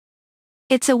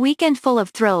It's a weekend full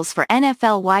of thrills for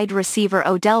NFL wide receiver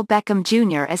Odell Beckham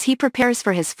Jr. as he prepares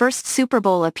for his first Super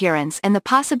Bowl appearance and the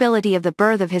possibility of the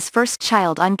birth of his first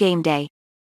child on game day.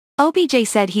 OBJ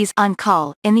said he's on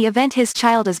call in the event his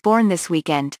child is born this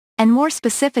weekend, and more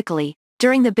specifically,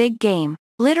 during the big game.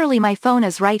 "Literally my phone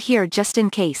is right here just in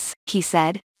case," he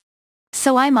said.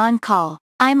 "So I'm on call,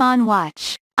 I'm on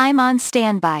watch, I'm on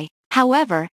standby."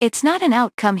 However, it's not an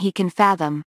outcome he can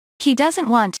fathom. He doesn't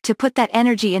want to put that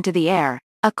energy into the air.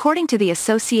 According to the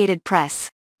Associated Press,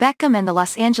 Beckham and the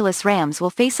Los Angeles Rams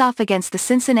will face off against the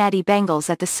Cincinnati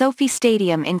Bengals at the SoFi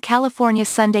Stadium in California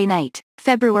Sunday night,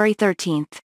 February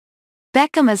 13th.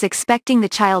 Beckham is expecting the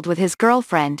child with his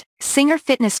girlfriend,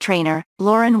 singer-fitness trainer,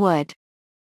 Lauren Wood.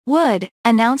 Wood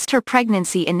announced her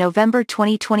pregnancy in November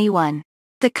 2021.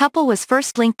 The couple was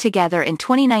first linked together in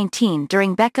 2019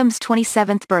 during Beckham's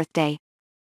 27th birthday.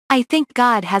 "I think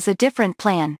God has a different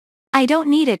plan. I don't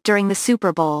need it during the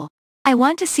Super Bowl. I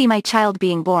want to see my child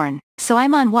being born, so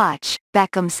I'm on watch,"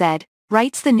 Beckham said,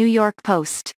 writes the New York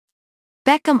Post.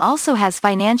 Beckham also has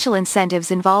financial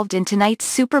incentives involved in tonight's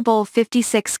Super Bowl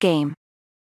 56 game.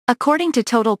 According to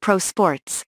Total Pro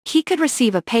Sports, he could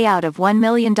receive a payout of $1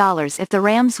 million if the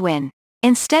Rams win,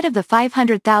 instead of the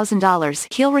 $500,000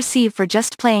 he'll receive for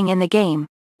just playing in the game,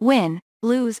 win,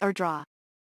 lose or draw.